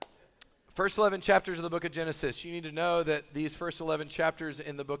First 11 chapters of the book of Genesis. You need to know that these first 11 chapters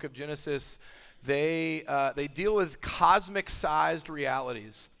in the book of Genesis, they deal with cosmic-sized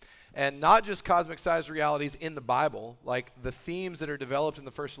realities. And not just cosmic-sized realities in the Bible, like the themes that are developed in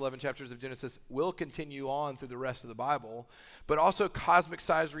the first 11 chapters of Genesis will continue on through the rest of the Bible, but also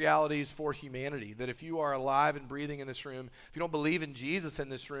cosmic-sized realities for humanity, that if you are alive and breathing in this room, if you don't believe in Jesus in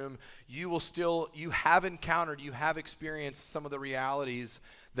this room, you have encountered, you have experienced some of the realities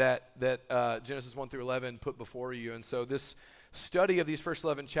that Genesis 1 through 11 put before you. And so this study of these first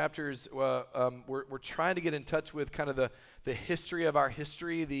 11 chapters, we're trying to get in touch with kind of the history of our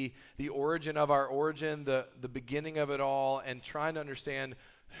history, the origin of our origin, the beginning of it all, and trying to understand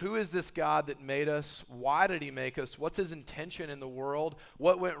who is this God that made us, why did he make us, what's his intention in the world,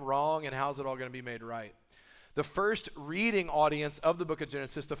 what went wrong, and how's it all going to be made right. The first reading audience of the book of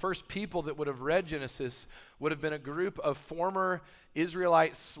Genesis, the first people that would have read Genesis, would have been a group of former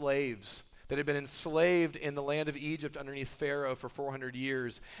Israelite slaves that had been enslaved in the land of Egypt underneath Pharaoh for 400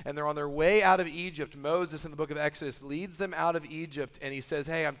 years. And they're on their way out of Egypt. Moses in the book of Exodus leads them out of Egypt, and he says,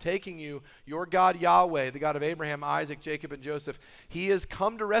 hey, I'm taking you, your God Yahweh, the God of Abraham, Isaac, Jacob, and Joseph. He has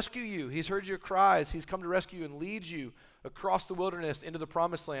come to rescue you. He's heard your cries. He's come to rescue you and lead you across the wilderness into the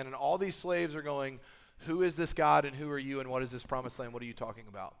promised land. And all these slaves are going, who is this God, and who are you, and what is this promised land? What are you talking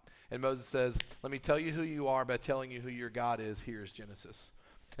about? And Moses says, let me tell you who you are by telling you who your God is. Here's Genesis.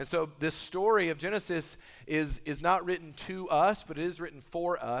 And so this story of Genesis is not written to us, but it is written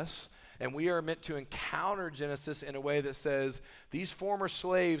for us. And we are meant to encounter Genesis in a way that says, these former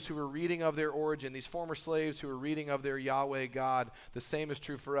slaves who were reading of their origin, these former slaves who were reading of their Yahweh God, the same is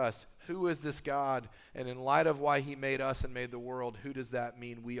true for us. Who is this God? And in light of why he made us and made the world, who does that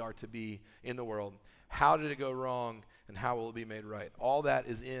mean we are to be in the world? How did it go wrong, and how will it be made right? All that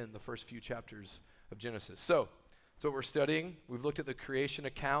is in the first few chapters of Genesis. So that's what we're studying. We've looked at the creation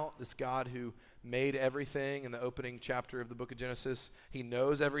account, this God who made everything in the opening chapter of the book of Genesis. He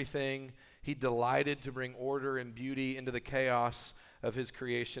knows everything. He delighted to bring order and beauty into the chaos of his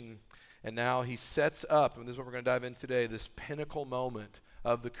creation. And now he sets up, and this is what we're going to dive into today, this pinnacle moment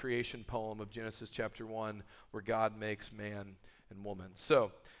of the creation poem of Genesis chapter 1, where God makes man and woman.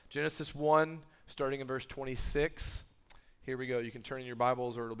 So Genesis 1, starting in verse 26. Here we go. You can turn in your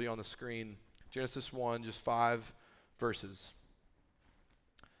Bibles or it'll be on the screen. Genesis 1, just 5 verses.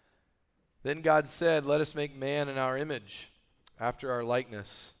 Then God said, let us make man in our image, after our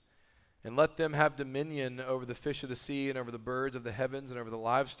likeness, and let them have dominion over the fish of the sea, and over the birds of the heavens, and over the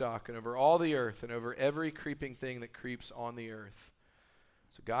livestock, and over all the earth, and over every creeping thing that creeps on the earth.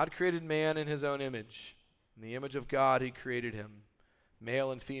 So God created man in his own image. In the image of God he created him.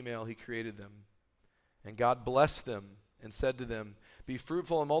 Male and female he created them. And God blessed them and said to them, be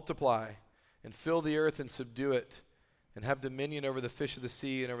fruitful and multiply, and fill the earth and subdue it, and have dominion over the fish of the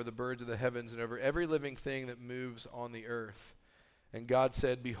sea, and over the birds of the heavens, and over every living thing that moves on the earth. And God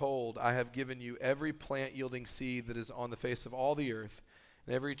said, behold, I have given you every plant yielding seed that is on the face of all the earth,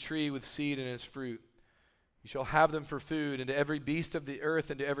 and every tree with seed in its fruit. You shall have them for food, and to every beast of the earth,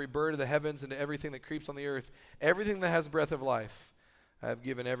 and to every bird of the heavens, and to everything that creeps on the earth, everything that has breath of life. I have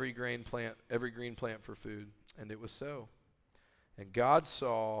given every green plant for food. And it was so. And God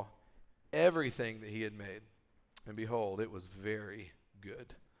saw everything that he had made, and behold, it was very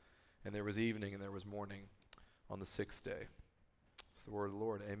good. And there was evening and there was morning on the sixth day. It's the word of the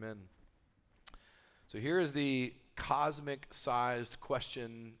Lord. Amen. So here is the cosmic-sized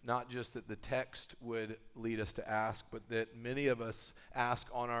question, not just that the text would lead us to ask, but that many of us ask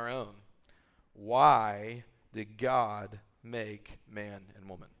on our own. Why did God make man and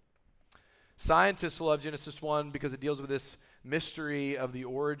woman? Scientists love Genesis 1 because it deals with this mystery of the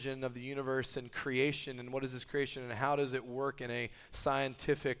origin of the universe and creation, and what is this creation and how does it work in a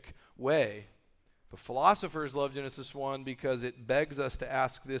scientific way. But philosophers love Genesis 1 because it begs us to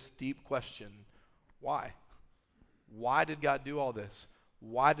ask this deep question: why? Why did God do all this?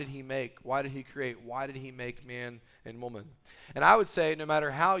 Why did he make? Why did he create? Why did he make man and woman? And I would say, no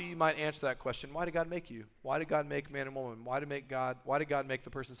matter how you might answer that question, why did God make you? Why did God make man and woman? Why did God make the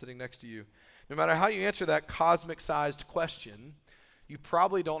person sitting next to you? No matter how you answer that cosmic-sized question, you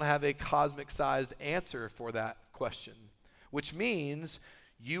probably don't have a cosmic-sized answer for that question, which means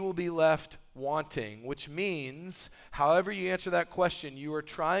you will be left wanting, which means however you answer that question, you are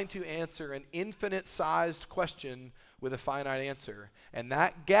trying to answer an infinite-sized question with a finite answer. And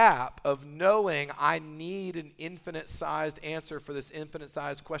that gap of knowing I need an infinite-sized answer for this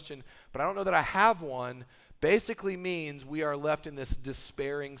infinite-sized question, but I don't know that I have one, basically means we are left in this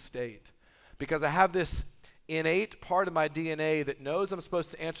despairing state. Because I have this innate part of my DNA that knows I'm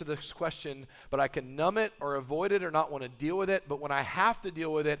supposed to answer this question, but I can numb it or avoid it or not want to deal with it. But when I have to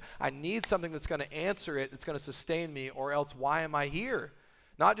deal with it, I need something that's going to answer it, that's going to sustain me, or else why am I here?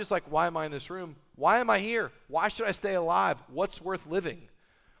 Not just like, why am I in this room? Why am I here? Why should I stay alive? What's worth living?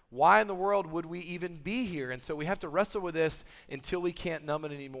 Why in the world would we even be here? And so we have to wrestle with this until we can't numb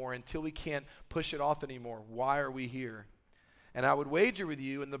it anymore, until we can't push it off anymore. Why are we here? And I would wager with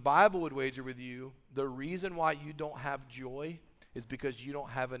you, and the Bible would wager with you, the reason why you don't have joy is because you don't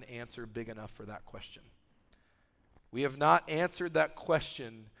have an answer big enough for that question. We have not answered that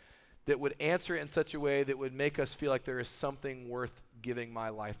question that would answer it in such a way that would make us feel like there is something worth giving my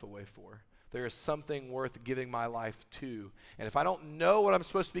life away for. There is something worth giving my life to. And if I don't know what I'm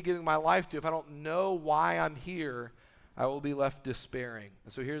supposed to be giving my life to, if I don't know why I'm here, I will be left despairing.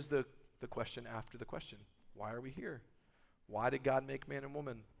 And so here's the question after the question. Why are we here? Why did God make man and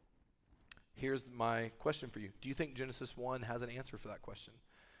woman? Here's my question for you. Do you think Genesis 1 has an answer for that question?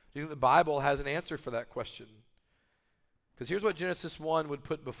 Do you think the Bible has an answer for that question? Because here's what Genesis 1 would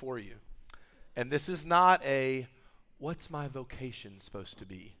put before you. And this is not a, what's my vocation supposed to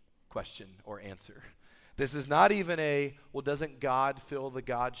be question or answer. This is not even a, well, doesn't God fill the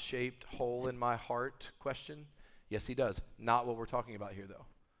God-shaped hole in my heart question? Yes, he does. Not what we're talking about here, though.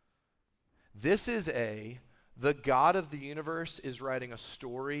 This is the God of the universe is writing a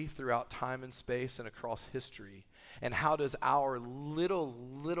story throughout time and space and across history. And how does our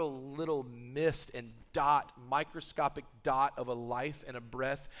little mist and dot, microscopic dot of a life and a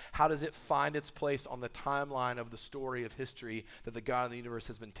breath, how does it find its place on the timeline of the story of history that the God of the universe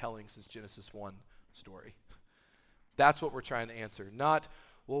has been telling since Genesis 1 story? That's what we're trying to answer. Not,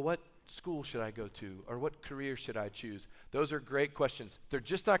 well, what school should I go to? Or what career should I choose? Those are great questions. They're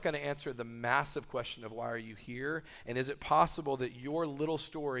just not going to answer the massive question of why are you here? And is it possible that your little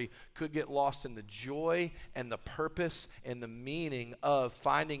story could get lost in the joy and the purpose and the meaning of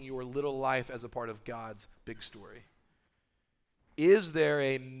finding your little life as a part of God's big story? Is there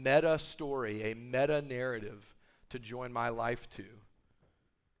a meta story, a meta narrative to join my life to?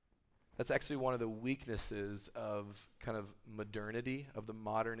 That's actually one of the weaknesses of kind of modernity, of the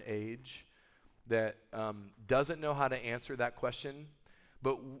modern age, that doesn't know how to answer that question.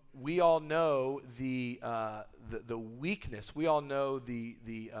 But we all know the weakness. We all know the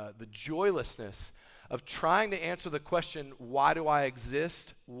joylessness of trying to answer the question, why do I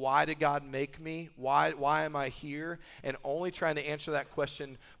exist? Why did God make me? Why am I here? And only trying to answer that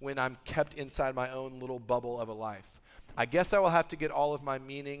question when I'm kept inside my own little bubble of a life. I guess I will have to get all of my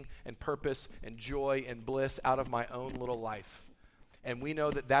meaning and purpose and joy and bliss out of my own little life. And we know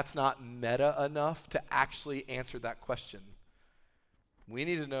that that's not meta enough to actually answer that question. We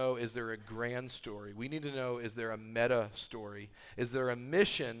need to know, is there a grand story? We need to know, is there a meta story? Is there a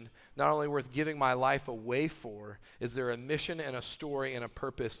mission not only worth giving my life away for, is there a mission and a story and a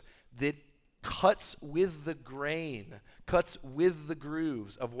purpose that cuts with the grain, cuts with the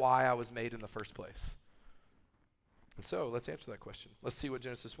grooves of why I was made in the first place? And so let's answer that question. Let's see what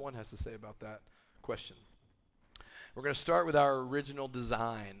Genesis 1 has to say about that question. We're going to start with our original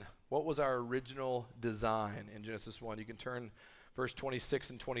design. What was our original design in Genesis 1? You can turn verse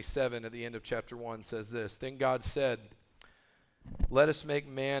 26 and 27 at the end of chapter 1 says this. Then God said, let us make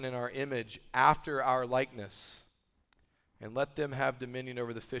man in our image after our likeness, and let them have dominion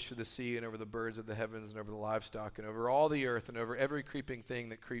over the fish of the sea and over the birds of the heavens and over the livestock and over all the earth and over every creeping thing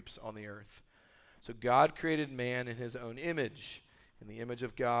that creeps on the earth. So God created man in his own image. In the image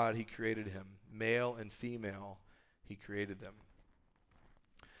of God, he created him. Male and female, he created them.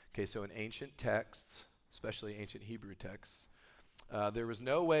 Okay, so in ancient texts, especially ancient Hebrew texts, there was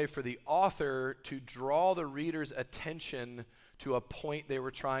no way for the author to draw the reader's attention to a point they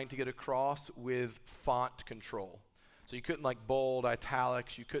were trying to get across with font control. So you couldn't like bold,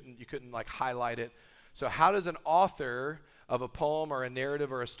 italics, you couldn't like highlight it. So how does an author of a poem or a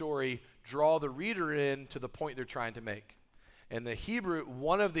narrative or a story draw the reader in to the point they're trying to make? And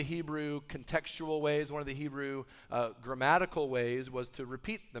one of the Hebrew contextual ways, one of the Hebrew grammatical ways was to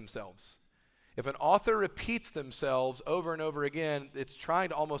repeat themselves. If an author repeats themselves over and over again, it's trying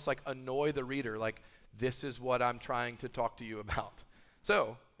to almost like annoy the reader, like, this is what I'm trying to talk to you about.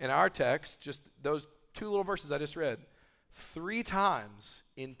 So in our text, just those two little verses I just read, 3 times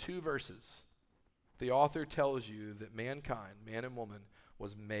in 2 verses, the author tells you that mankind, man and woman,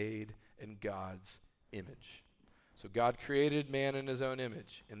 was made in God's image. So God created man in his own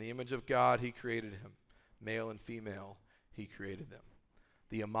image. In the image of God, he created him. Male and female, he created them.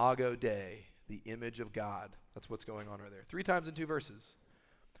 The imago Dei, the image of God. That's what's going on right there. 3 times in 2 verses.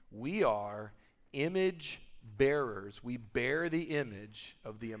 We are image bearers. We bear the image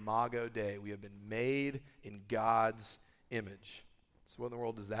of the Imago Dei. We have been made in God's image. So what in the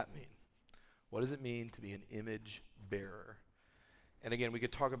world does that mean? What does it mean to be an image bearer? And again, we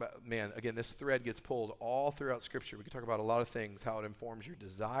could talk about, this thread gets pulled all throughout Scripture. We could talk about a lot of things, how it informs your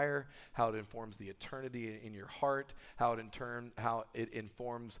desire, how it informs the eternity in your heart, how it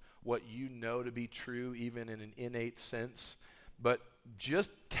informs what you know to be true, even in an innate sense. But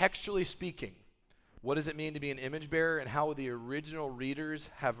just textually speaking, what does it mean to be an image bearer, and how would the original readers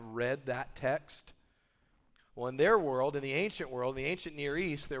have read that text? Well, in their world, in the ancient Near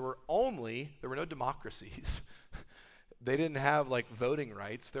East, there were no democracies. They didn't have voting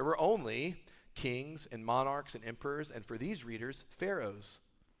rights. There were only kings and monarchs and emperors, and for these readers, pharaohs.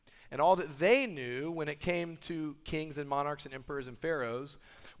 And all that they knew when it came to kings and monarchs and emperors and pharaohs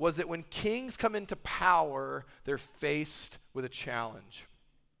was that when kings come into power, they're faced with a challenge.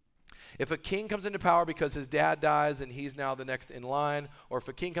 If a king comes into power because his dad dies and he's now the next in line, or if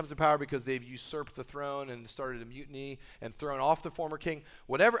a king comes to power because they've usurped the throne and started a mutiny and thrown off the former king,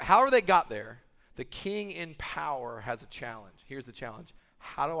 however they got there, the king in power has a challenge. Here's the challenge.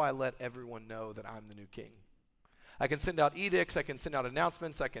 How do I let everyone know that I'm the new king? I can send out edicts, I can send out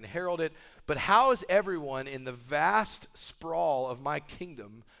announcements, I can herald it, but how is everyone in the vast sprawl of my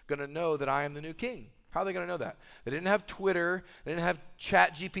kingdom going to know that I am the new king? How are they going to know that? They didn't have Twitter, they didn't have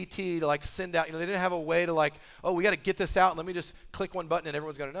ChatGPT to send out, they didn't have a way to we got to get this out and let me just click one button and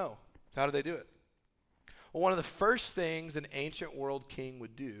everyone's going to know. So how do they do it? Well, one of the first things an ancient world king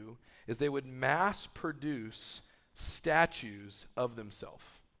would do is they would mass produce statues of themselves.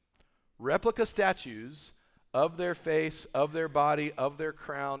 Replica statues of their face, of their body, of their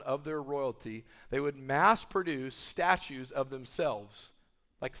crown, of their royalty. They would mass produce statues of themselves,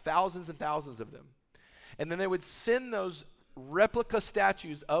 thousands and thousands of them. And then they would send those replica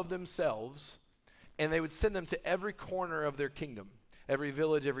statues of themselves, and they would send them to every corner of their kingdom. Every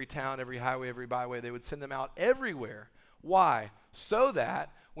village, every town, every highway, every byway, they would send them out everywhere. Why? So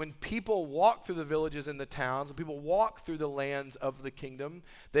that when people walk through the villages and the towns, when people walk through the lands of the kingdom,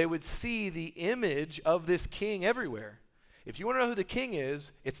 they would see the image of this king everywhere. If you want to know who the king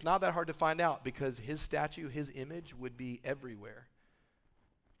is, it's not that hard to find out because his statue, his image would be everywhere.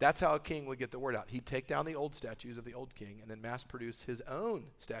 That's how a king would get the word out. He'd take down the old statues of the old king and then mass produce his own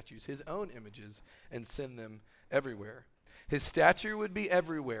statues, his own images, and send them everywhere. His statue would be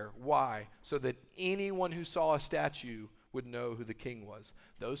everywhere. Why? So that anyone who saw a statue would know who the king was.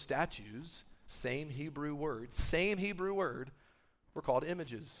 Those statues, same Hebrew word, were called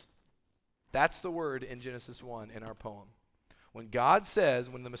images. That's the word in Genesis 1 in our poem. When God says,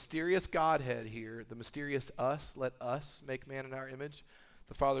 when the mysterious Godhead here, the mysterious us, let us make man in our image,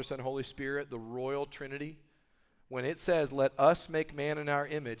 the Father, Son, Holy Spirit, the royal Trinity, when it says, let us make man in our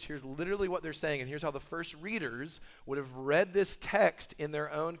image, here's literally what they're saying, and here's how the first readers would have read this text in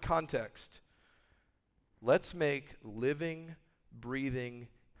their own context. Let's make living, breathing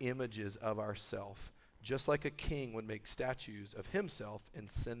images of ourselves, just like a king would make statues of himself and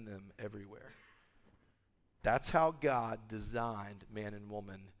send them everywhere. That's how God designed man and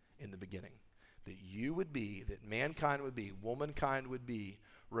woman in the beginning. That mankind would be, womankind would be,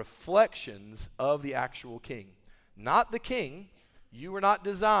 reflections of the actual king. Not the king. You were not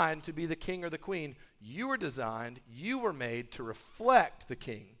designed to be the king or the queen. You were made to reflect the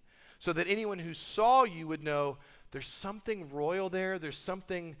king. So that anyone who saw you would know there's something royal there, there's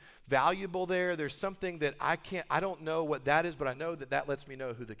something valuable there, there's something that I don't know what that is, but I know that lets me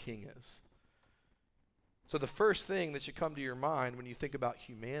know who the king is. So the first thing that should come to your mind when you think about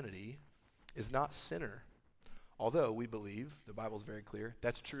humanity is not sinner. Although we believe, the Bible's very clear,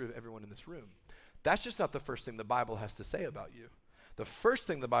 that's true of everyone in this room. That's just not the first thing the Bible has to say about you. The first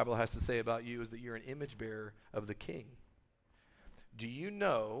thing the Bible has to say about you is that you're an image bearer of the king. Do you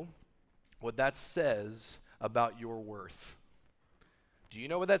know what that says about your worth? Do you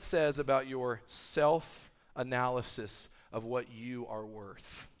know what that says about your self-analysis of what you are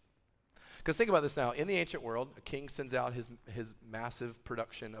worth? Because think about this now. In the ancient world, a king sends out his massive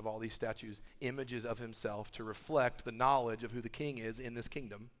production of all these statues, images of himself to reflect the knowledge of who the king is in this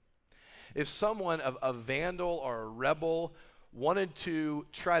kingdom. If someone, a vandal or a rebel, wanted to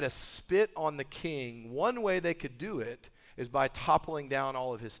try to spit on the king, one way they could do it is by toppling down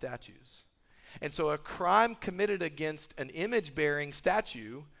all of his statues. And so a crime committed against an image-bearing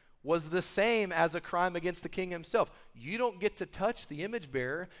statue was the same as a crime against the king himself. You don't get to touch the image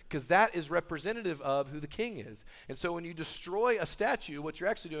bearer because that is representative of who the king is. And so when you destroy a statue, what you're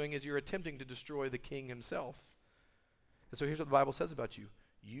actually doing is you're attempting to destroy the king himself. And so here's what the Bible says about you.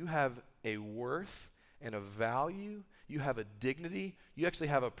 You have a worth and a value. You have a dignity. You actually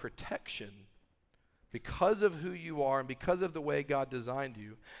have a protection because of who you are and because of the way God designed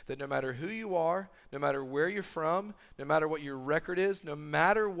you, that no matter who you are, no matter where you're from, no matter what your record is, no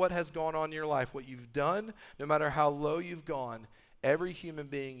matter what has gone on in your life, what you've done, no matter how low you've gone, every human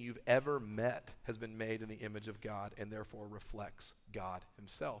being you've ever met has been made in the image of God and therefore reflects God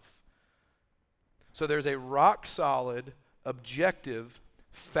himself. So there's a rock solid, objective,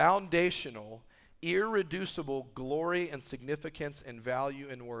 foundational, irreducible glory and significance and value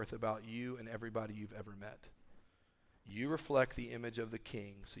and worth about you and everybody you've ever met. You reflect the image of the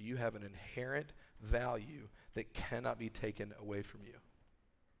King, so you have an inherent value that cannot be taken away from you.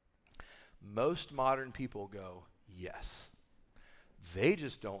 Most modern people go, yes. They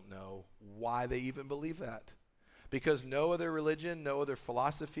just don't know why they even believe that. Because no other religion, no other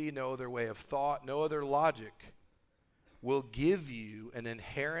philosophy, no other way of thought, no other logic will give you an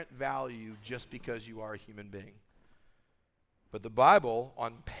inherent value just because you are a human being. But the Bible,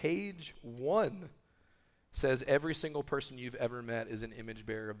 on page 1, says every single person you've ever met is an image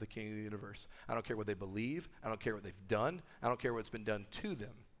bearer of the King of the universe. I don't care what they believe. I don't care what they've done. I don't care what's been done to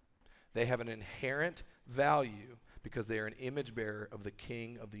them. They have an inherent value because they are an image bearer of the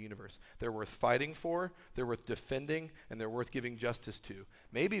King of the universe. They're worth fighting for, they're worth defending, and they're worth giving justice to.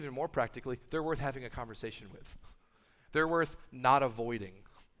 Maybe even more practically, they're worth having a conversation with. They're worth not avoiding.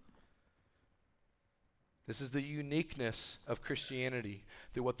 This is the uniqueness of Christianity,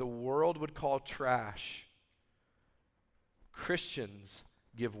 that what the world would call trash, Christians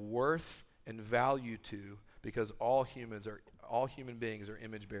give worth and value to because all human beings are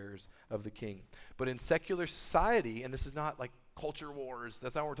image bearers of the King. But in secular society, and this is not like culture wars,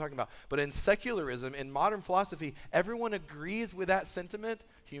 that's not what we're talking about, but in secularism, in modern philosophy, everyone agrees with that sentiment.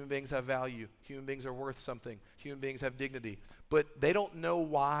 Human beings have value. Human beings are worth something. Human beings have dignity. But they don't know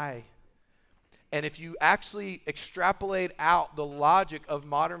why. And if you actually extrapolate out the logic of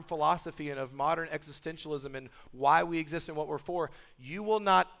modern philosophy and of modern existentialism and why we exist and what we're for, you will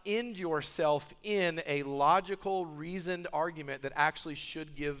not end yourself in a logical, reasoned argument that actually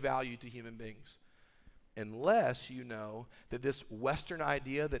should give value to human beings. Unless you know that this Western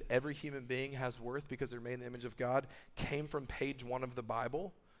idea that every human being has worth because they're made in the image of God came from page 1 of the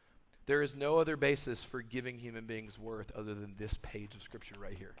Bible. There is no other basis for giving human beings worth other than this page of Scripture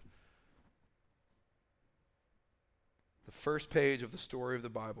right here. The first page of the story of the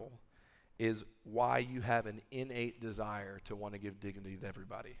Bible is why you have an innate desire to want to give dignity to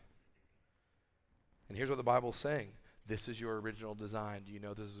everybody. And here's what the Bible is saying. This is your original design. Do you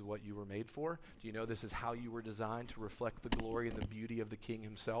know this is what you were made for? Do you know this is how you were designed to reflect the glory and the beauty of the King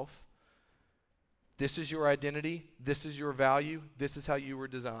himself? This is your identity. This is your value. This is how you were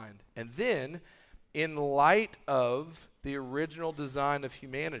designed. And then, in light of the original design of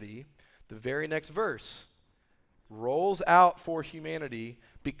humanity, the very next verse rolls out for humanity,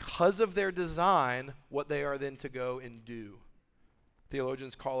 because of their design, what they are then to go and do.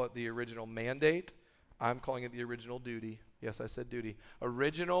 Theologians call it the original mandate. I'm calling it the original duty. Yes, I said duty.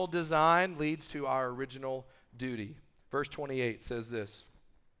 Original design leads to our original duty. Verse 28 says this.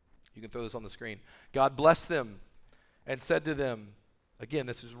 You can throw this on the screen. God blessed them and said to them, again,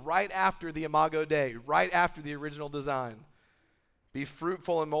 this is right after the Imago Dei, right after the original design. Be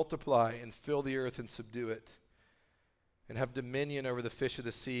fruitful and multiply and fill the earth and subdue it, and have dominion over the fish of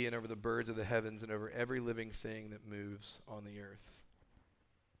the sea and over the birds of the heavens and over every living thing that moves on the earth.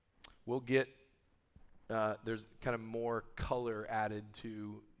 We'll get, there's kind of more color added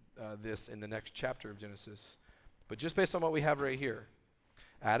to this in the next chapter of Genesis. But just based on what we have right here,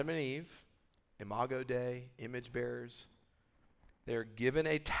 Adam and Eve, Imago Dei, image bearers, they're given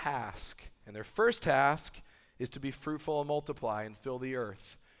a task. And their first task is to be fruitful and multiply and fill the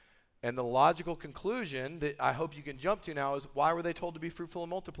earth. And the logical conclusion that I hope you can jump to now is, why were they told to be fruitful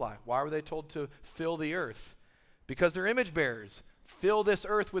and multiply? Why were they told to fill the earth? Because they're image bearers. Fill this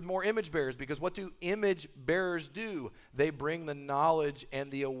earth with more image bearers. Because what do image bearers do? They bring the knowledge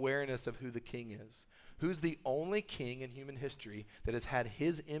and the awareness of who the King is. Who's the only king in human history that has had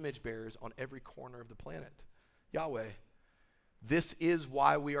his image bearers on every corner of the planet? Yahweh. This is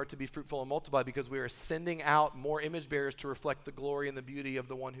why we are to be fruitful and multiply, because we are sending out more image bearers to reflect the glory and the beauty of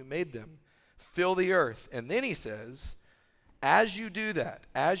the one who made them. Fill the earth. And then he says, as you do that,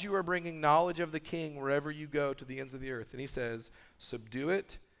 as you are bringing knowledge of the King wherever you go to the ends of the earth, and he says, subdue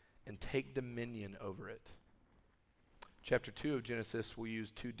it and take dominion over it. Chapter 2 of Genesis will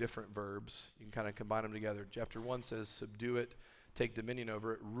use two different verbs. You can kind of combine them together. Chapter 1 says, subdue it, take dominion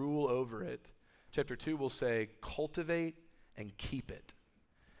over it, rule over it. Chapter 2 will say, cultivate and keep it.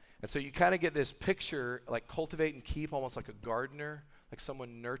 And so you kind of get this picture, like cultivate and keep, almost like a gardener, like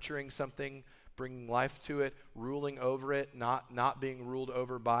someone nurturing something, bringing life to it, ruling over it, not being ruled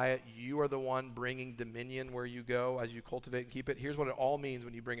over by it. You are the one bringing dominion where you go as you cultivate and keep it. Here's what it all means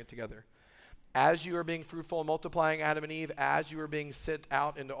when you bring it together. As you are being fruitful and multiplying, Adam and Eve, as you are being sent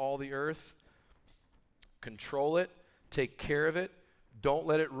out into all the earth, control it, take care of it, don't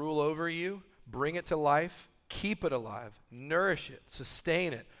let it rule over you, bring it to life, keep it alive, nourish it,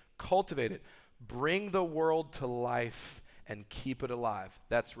 sustain it, cultivate it, bring the world to life and keep it alive.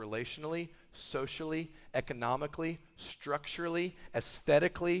 That's relationally, socially, economically, structurally,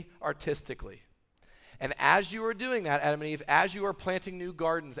 aesthetically, artistically. And as you are doing that, Adam and Eve, as you are planting new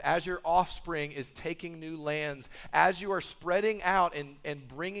gardens, as your offspring is taking new lands, as you are spreading out and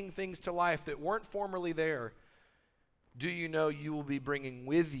bringing things to life that weren't formerly there, do you know you will be bringing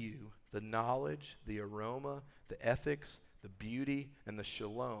with you the knowledge, the aroma, the ethics, the beauty, and the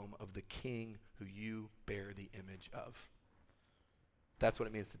shalom of the King who you bear the image of? That's what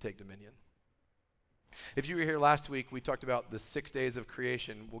it means to take dominion. If you were here last week, we talked about the 6 days of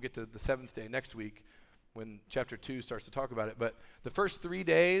creation. We'll get to the seventh day next week when chapter 2 starts to talk about it. But the first 3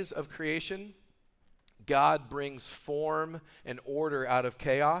 days of creation, God brings form and order out of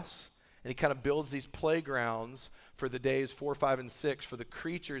chaos, and he kind of builds these playgrounds for the days 4, 5, and 6 for the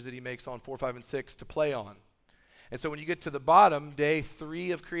creatures that he makes on 4, 5, and 6 to play on. And so when you get to the bottom, day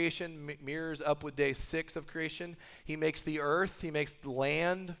 3 of creation mirrors up with day 6 of creation. He makes the earth, he makes the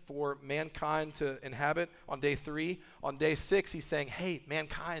land for mankind to inhabit on day 3. On day 6, he's saying, hey,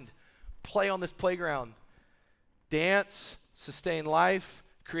 mankind, play on this playground. Dance, sustain life,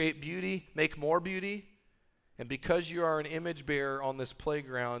 create beauty, make more beauty. And because you are an image bearer on this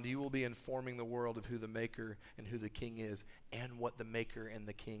playground, you will be informing the world of who the maker and who the king is and what the maker and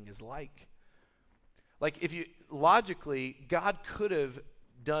the king is like. Like if you, logically, God could have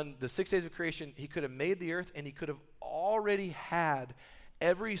done the 6 days of creation, he could have made the earth and he could have already had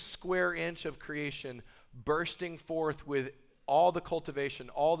every square inch of creation bursting forth with all the cultivation,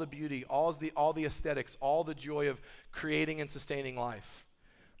 all the beauty, all the aesthetics, all the joy of creating and sustaining life.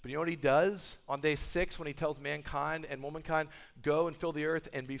 But you know what he does on day 6 when he tells mankind and womankind, go and fill the earth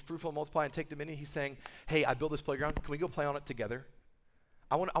and be fruitful and multiply and take dominion? He's saying, hey, I built this playground. Can we go play on it together?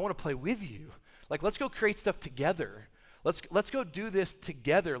 I want to play with you. Like, let's go create stuff together. Let's go do this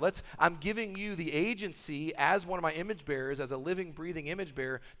together. I'm giving you the agency as one of my image bearers, as a living, breathing image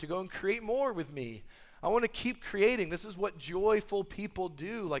bearer, to go and create more with me. I want to keep creating. This is what joyful people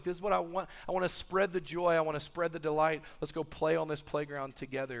do. Like, this is what I want. I want to spread the joy. I want to spread the delight. Let's go play on this playground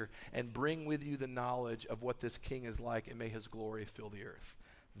together and bring with you the knowledge of what this king is like, and may his glory fill the earth.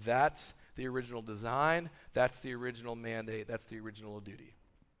 That's the original design. That's the original mandate. That's the original duty.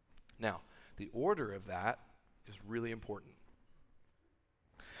 Now, the order of that is really important.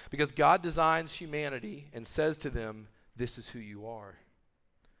 Because God designs humanity and says to them, this is who you are.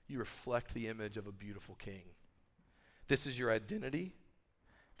 You reflect the image of a beautiful king. This is your identity.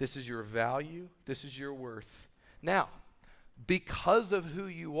 This is your value. This is your worth. Now, because of who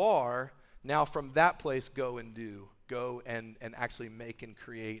you are, now from that place go and do. Go and actually make and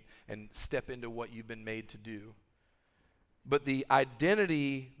create and step into what you've been made to do. But the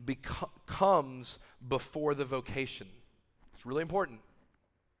identity comes before the vocation. It's really important.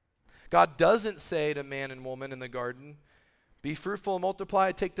 God doesn't say to man and woman in the garden, be fruitful and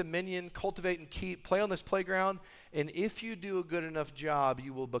multiply, take dominion, cultivate and keep, play on this playground, and if you do a good enough job,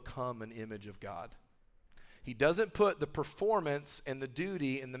 you will become an image of God. He doesn't put the performance and the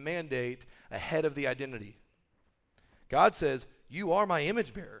duty and the mandate ahead of the identity. God says, you are my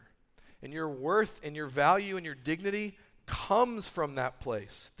image bearer, and your worth and your value and your dignity comes from that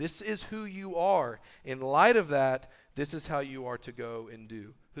place. This is who you are. In light of that, this is how you are to go and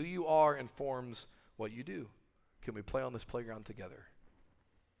do. Who you are informs what you do. Can we play on this playground together?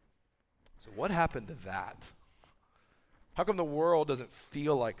 So what happened to that? How come the world doesn't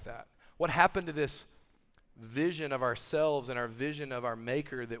feel like that? What happened to this vision of ourselves and our vision of our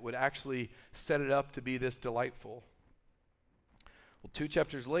maker that would actually set it up to be this delightful? Well, 2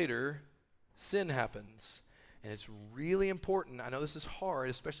 chapters later, sin happens. And it's really important, I know this is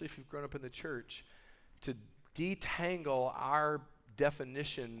hard, especially if you've grown up in the church, to detangle our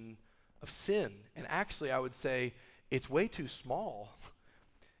definition of sin. And actually, I would say it's way too small.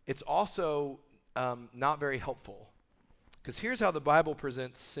 It's also not very helpful. Because here's how the Bible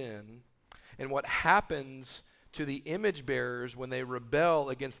presents sin and what happens to the image bearers when they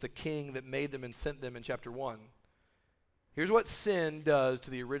rebel against the king that made them and sent them in chapter 1. Here's what sin does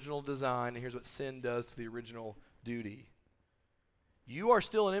to the original design, and here's what sin does to the original duty. You are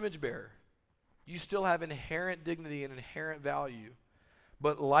still an image bearer. You still have inherent dignity and inherent value.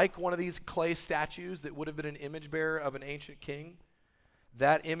 But like one of these clay statues that would have been an image bearer of an ancient king,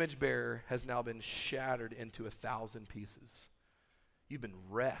 that image bearer has now been shattered into 1,000 pieces. You've been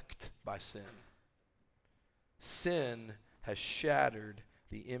wrecked by sin. Sin has shattered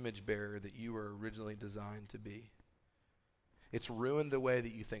the image bearer that you were originally designed to be. It's ruined the way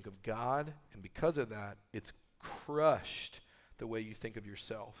that you think of God, and because of that, it's crushed the way you think of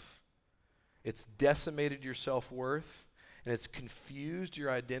yourself. It's decimated your self-worth, and it's confused your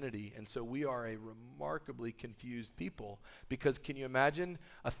identity, and so we are a remarkably confused people. Because can you imagine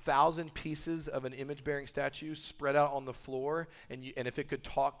 1,000 pieces of an image-bearing statue spread out on the floor, and if it could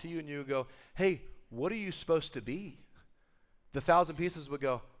talk to you, and you would go, hey, what are you supposed to be? The 1,000 pieces would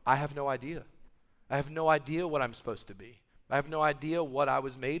go, I have no idea. I have no idea what I'm supposed to be. I have no idea what I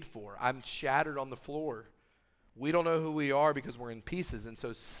was made for. I'm shattered on the floor. We don't know who we are because we're in pieces. And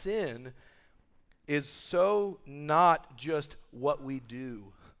so sin is so not just what we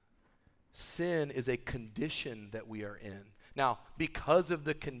do. Sin is a condition that we are in. Now, because of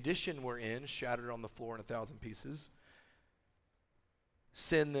the condition we're in, shattered on the floor in 1,000 pieces,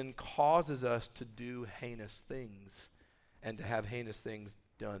 sin then causes us to do heinous things and to have heinous things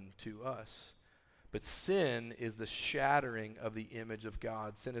done to us. But sin is the shattering of the image of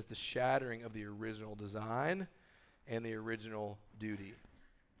God. Sin is the shattering of the original design and the original duty.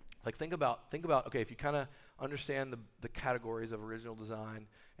 Like think about, okay, if you kind of understand the categories of original design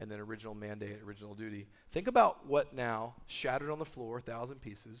and then original mandate, original duty, think about what now, shattered on the floor, 1,000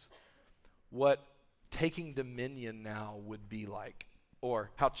 pieces, what taking dominion now would be like,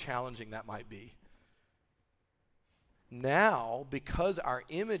 or how challenging that might be. Now, because our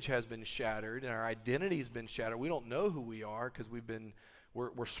image has been shattered and our identity has been shattered, we don't know who we are because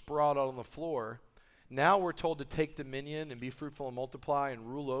we're sprawled out on the floor. Now we're told to take dominion and be fruitful and multiply and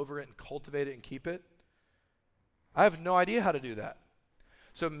rule over it and cultivate it and keep it. I have no idea how to do that.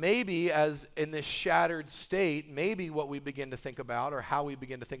 So maybe as in this shattered state, maybe what we begin to think about or how we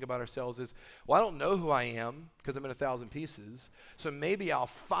begin to think about ourselves is, well, I don't know who I am because I'm in 1,000 pieces. So maybe I'll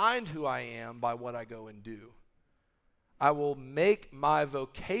find who I am by what I go and do. I will make my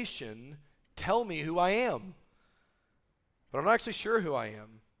vocation tell me who I am. But I'm not actually sure who I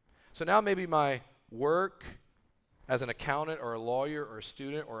am. So now maybe my work as an accountant or a lawyer or a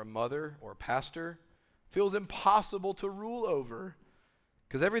student or a mother or a pastor feels impossible to rule over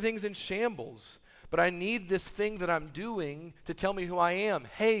because everything's in shambles. But I need this thing that I'm doing to tell me who I am.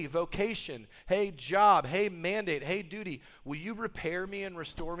 Hey, vocation. Hey, job. Hey, mandate. Hey, duty. Will you repair me and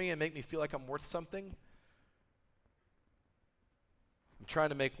restore me and make me feel like I'm worth something? I'm trying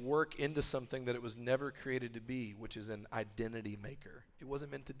to make work into something that it was never created to be, which is an identity maker. It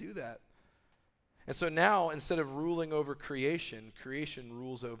wasn't meant to do that. And so now, instead of ruling over creation, creation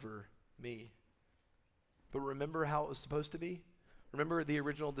rules over me. But remember how it was supposed to be? Remember the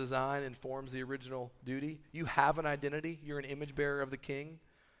original design informs the original duty? You have an identity. You're an image bearer of the King.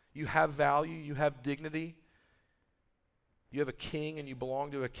 You have value. You have dignity. You have a king and you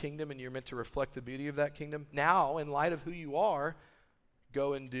belong to a kingdom and you're meant to reflect the beauty of that kingdom. Now, in light of who you are,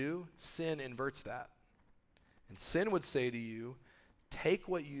 go and do. Sin inverts that. And sin would say to you, take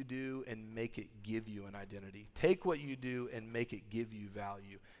what you do and make it give you an identity. Take what you do and make it give you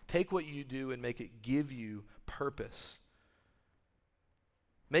value. Take what you do and make it give you purpose.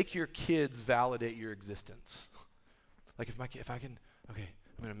 Make your kids validate your existence. Like I'm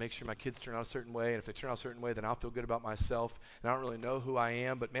going to make sure my kids turn out a certain way, and if they turn out a certain way, then I'll feel good about myself, and I don't really know who I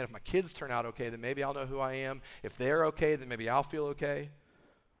am, but man, if my kids turn out okay, then maybe I'll know who I am. If they're okay, then maybe I'll feel okay.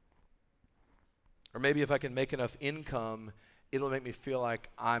 Or maybe if I can make enough income, it'll make me feel like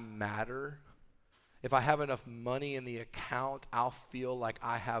I matter. If I have enough money in the account, I'll feel like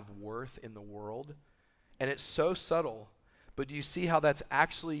I have worth in the world. And it's so subtle, but do you see how that's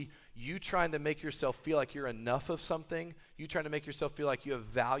actually you trying to make yourself feel like you're enough of something? You trying to make yourself feel like you have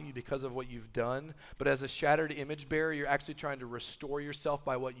value because of what you've done? But as a shattered image bearer, you're actually trying to restore yourself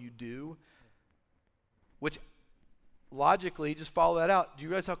by what you do, which logically, just follow that out. Do you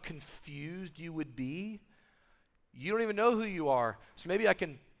realize how confused you would be? You don't even know who you are. So maybe I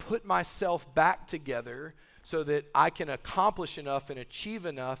can put myself back together so that I can accomplish enough and achieve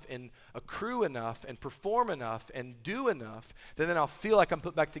enough and accrue enough and perform enough and do enough that then I'll feel like I'm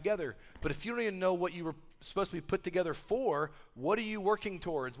put back together. But if you don't even know what you were supposed to be put together for, what are you working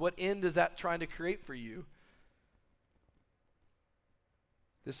towards? What end is that trying to create for you?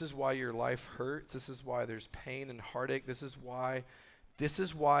 This is why your life hurts. This is why there's pain and heartache. This is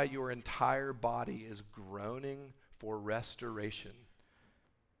why your entire body is groaning for restoration.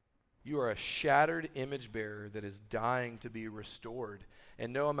 You are a shattered image bearer that is dying to be restored.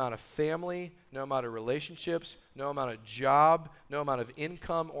 And no amount of family, no amount of relationships, no amount of job, no amount of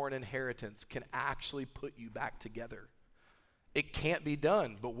income or an inheritance can actually put you back together. It can't be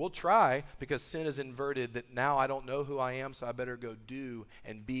done, but we'll try because sin is inverted that now I don't know who I am, so I better go do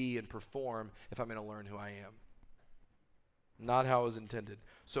and be and perform if I'm going to learn who I am. Not how it was intended.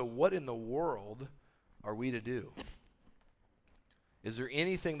 So what in the world are we to do? Is there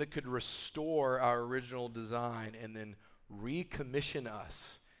anything that could restore our original design and then recommission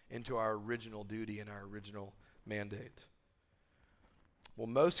us into our original duty and our original mandate? Well,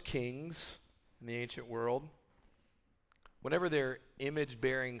 most kings in the ancient world, whenever their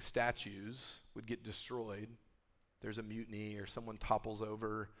image-bearing statues would get destroyed, there's a mutiny or someone topples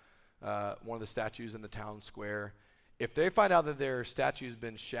over one of the statues in the town square, if they find out that their statue's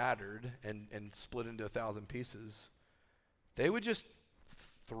been shattered and split into 1,000 pieces, they would just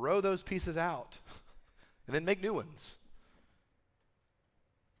throw those pieces out and then make new ones.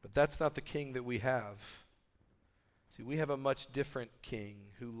 But that's not the king that we have. See, we have a much different king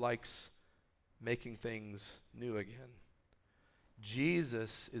who likes making things new again.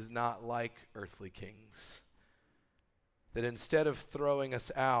 Jesus is not like earthly kings. That instead of throwing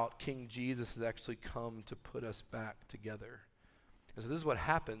us out, King Jesus has actually come to put us back together. And so this is what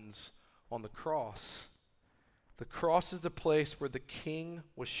happens on the cross. The cross is the place where the king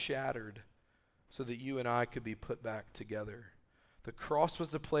was shattered so that you and I could be put back together. The cross was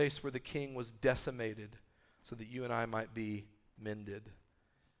the place where the king was decimated so that you and I might be mended.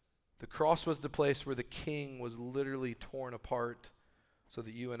 The cross was the place where the king was literally torn apart so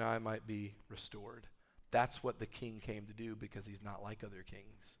that you and I might be restored. That's what the king came to do because he's not like other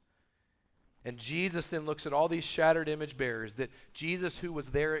kings. And Jesus then looks at all these shattered image bearers, that Jesus who was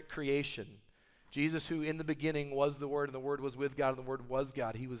there at creation, Jesus who in the beginning was the Word and the Word was with God and the Word was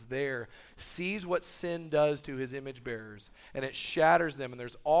God, he was there, sees what sin does to his image bearers and it shatters them. And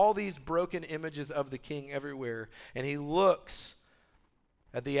there's all these broken images of the king everywhere. And he looks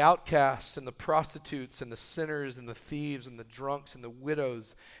at the outcasts and the prostitutes and the sinners and the thieves and the drunks and the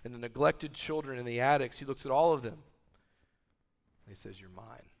widows and the neglected children and the addicts. He looks at all of them. And he says, you're mine.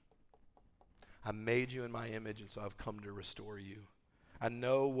 I made you in my image, and so I've come to restore you. I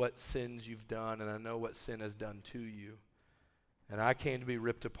know what sins you've done, and I know what sin has done to you. And I came to be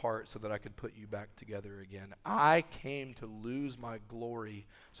ripped apart so that I could put you back together again. I came to lose my glory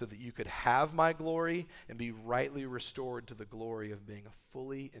so that you could have my glory and be rightly restored to the glory of being a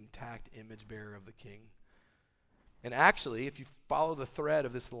fully intact image bearer of the King. And actually, if you follow the thread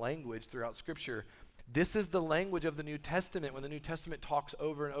of this language throughout Scripture, this is the language of the New Testament when the New Testament talks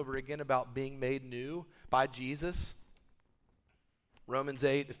over and over again about being made new by Jesus. Romans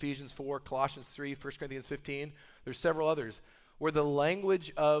 8, Ephesians 4, Colossians 3, 1 Corinthians 15. There's several others where the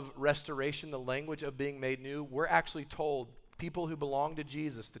language of restoration, the language of being made new, we're actually told, people who belong to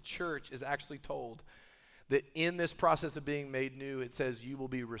Jesus, the church is actually told that in this process of being made new, it says you will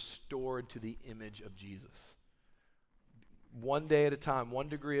be restored to the image of Jesus. One day at a time, one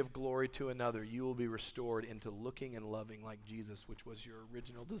degree of glory to another, you will be restored into looking and loving like Jesus, which was your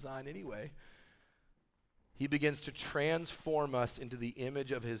original design anyway. He begins to transform us into the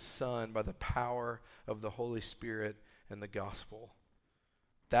image of his Son by the power of the Holy Spirit and the gospel.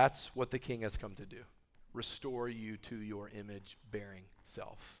 That's what the King has come to do. Restore you to your image-bearing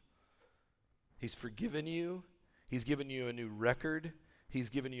self. He's forgiven you. He's given you a new record. He's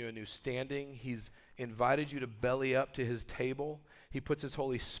given you a new standing. He's invited you to belly up to his table. He puts his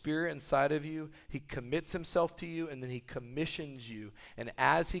Holy Spirit inside of you. He commits himself to you, and then he commissions you. And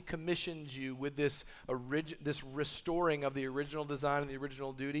as he commissions you with this restoring of the original design and the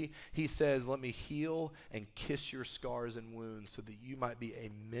original duty, he says, let me heal and kiss your scars and wounds so that you might be a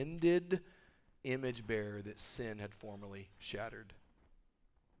mended image bearer that sin had formerly shattered.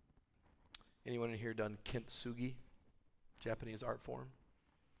 Anyone in here done kintsugi, Japanese art form?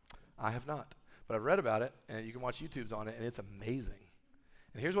 I have not. But I've read about it, and you can watch YouTubes on it, and it's amazing.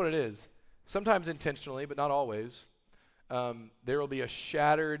 And here's what it is. Sometimes intentionally, but not always, there will be a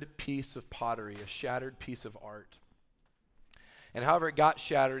shattered piece of pottery, a shattered piece of art. And however it got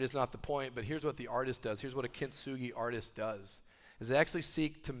shattered is not the point, but here's what the artist does. Here's what a kintsugi artist does, is they actually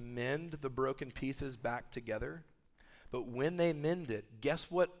seek to mend the broken pieces back together. But when they mend it,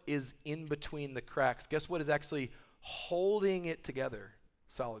 guess what is in between the cracks? Guess what is actually holding it together?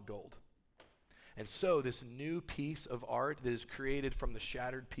 Solid gold. And so this new piece of art that is created from the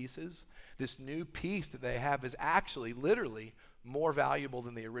shattered pieces, this new piece that they have is actually literally more valuable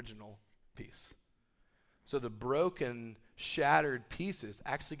than the original piece. So the broken, shattered pieces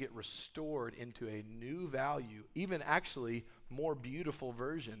actually get restored into a new value, even actually more beautiful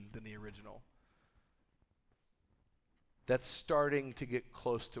version than the original. That's starting to get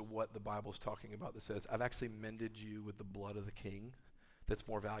close to what the Bible's talking about that says, I've actually mended you with the blood of the King that's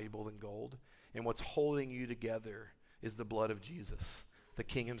more valuable than gold. And what's holding you together is the blood of Jesus, the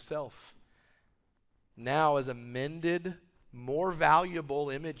King himself. Now, as a mended, more valuable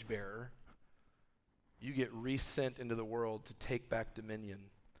image bearer, you get resent into the world to take back dominion.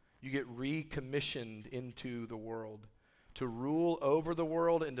 You get recommissioned into the world to rule over the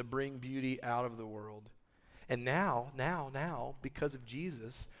world and to bring beauty out of the world. And now, because of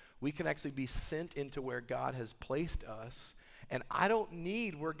Jesus, we can actually be sent into where God has placed us. And I don't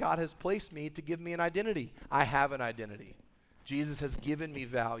need where God has placed me to give me an identity. I have an identity. Jesus has given me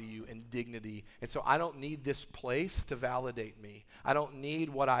value and dignity. And so I don't need this place to validate me. I don't need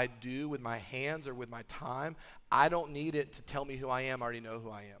what I do with my hands or with my time. I don't need it to tell me who I am. I already know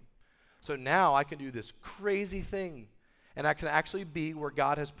who I am. So now I can do this crazy thing. And I can actually be where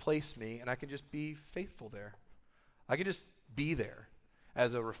God has placed me. And I can just be faithful there. I can just be there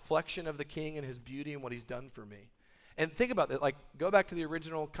as a reflection of the King and his beauty and what he's done for me. And think about that. Like, go back to the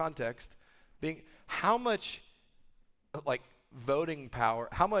original context. Being how much, like, voting power,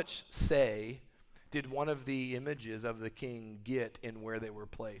 how much say did one of the images of the king get in where they were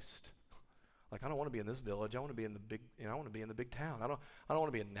placed? Like, I don't want to be in this village. I want to be in the big, I want to be in the big town. I don't want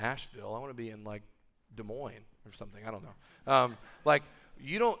to be in Nashville. I want to be in, like, Des Moines or something. I don't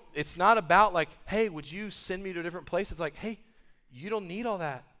know. It's not about, like, hey, would you send me to a different place? It's like, hey, you don't need all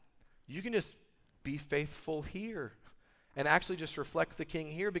that. You can just be faithful here and actually just reflect the king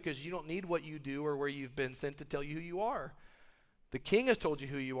here, because you don't need what you do or where you've been sent to tell you who you are. The king has told you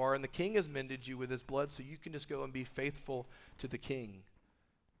who you are, and the king has mended you with his blood, so you can just go and be faithful to the king.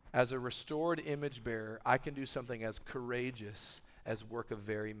 As a restored image bearer, I can do something as courageous as work a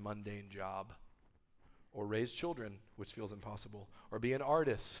very mundane job, or raise children, which feels impossible, or be an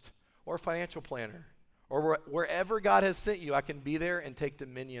artist, or a financial planner, or wherever God has sent you. I can be there and take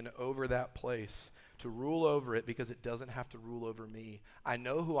dominion over that place, to rule over it, because it doesn't have to rule over me. I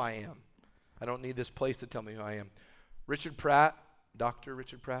know who I am. I don't need this place to tell me who I am. Richard Pratt, Dr.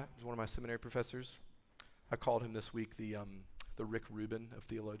 Richard Pratt, is one of my seminary professors. I called him this week the Rick Rubin of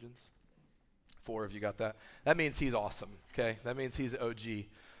theologians. 4 of you got that. That means he's awesome, okay? That means he's OG.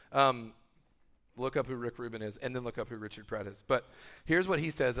 Look up who Rick Rubin is, and then look up who Richard Pratt is. But here's what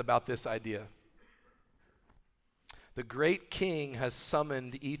he says about this idea. The great king has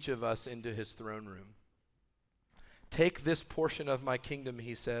summoned each of us into his throne room. Take this portion of my kingdom,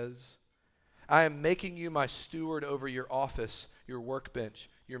 he says. I am making you my steward over your office, your workbench,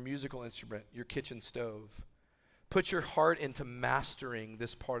 your musical instrument, your kitchen stove. Put your heart into mastering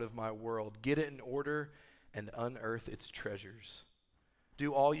this part of my world. Get it in order and unearth its treasures.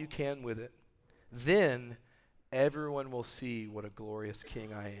 Do all you can with it. Then everyone will see what a glorious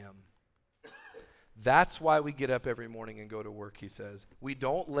king I am. That's why we get up every morning and go to work, he says. We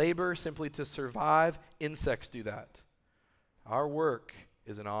don't labor simply to survive. Insects do that. Our work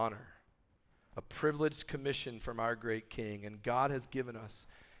is an honor, a privileged commission from our great king, and God has given us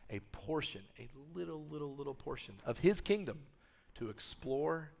a portion, a little portion of his kingdom to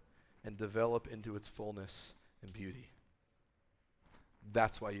explore and develop into its fullness and beauty.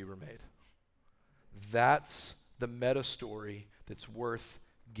 That's why you were made. That's the meta story that's worth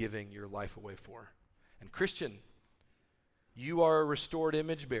giving your life away for. And Christian, you are a restored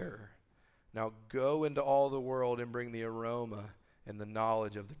image bearer. Now go into all the world and bring the aroma and the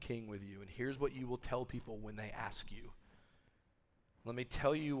knowledge of the King with you. And here's what you will tell people when they ask you. Let me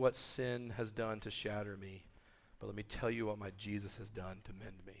tell you what sin has done to shatter me, but let me tell you what my Jesus has done to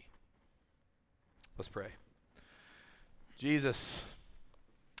mend me. Let's pray. Jesus,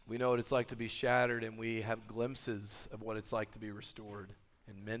 we know what it's like to be shattered, and we have glimpses of what it's like to be restored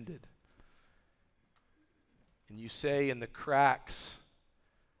and mended. And you say in the cracks,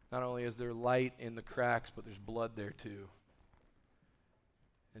 not only is there light in the cracks, but there's blood there too.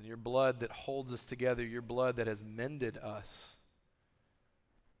 And your blood that holds us together, your blood that has mended us.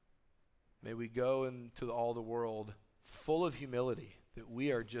 May we go into all the world full of humility, that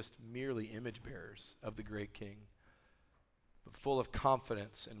we are just merely image bearers of the great King, but full of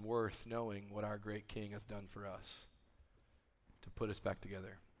confidence and worth, knowing what our great King has done for us to put us back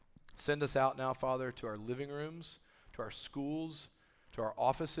together. Send us out now, Father, to our living rooms, to our schools, to our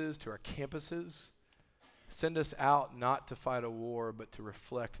offices, to our campuses. Send us out not to fight a war, but to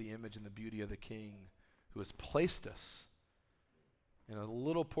reflect the image and the beauty of the King who has placed us in a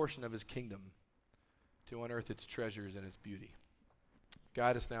little portion of his kingdom to unearth its treasures and its beauty.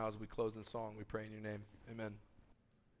 Guide us now as we close in song. We pray in your name. Amen.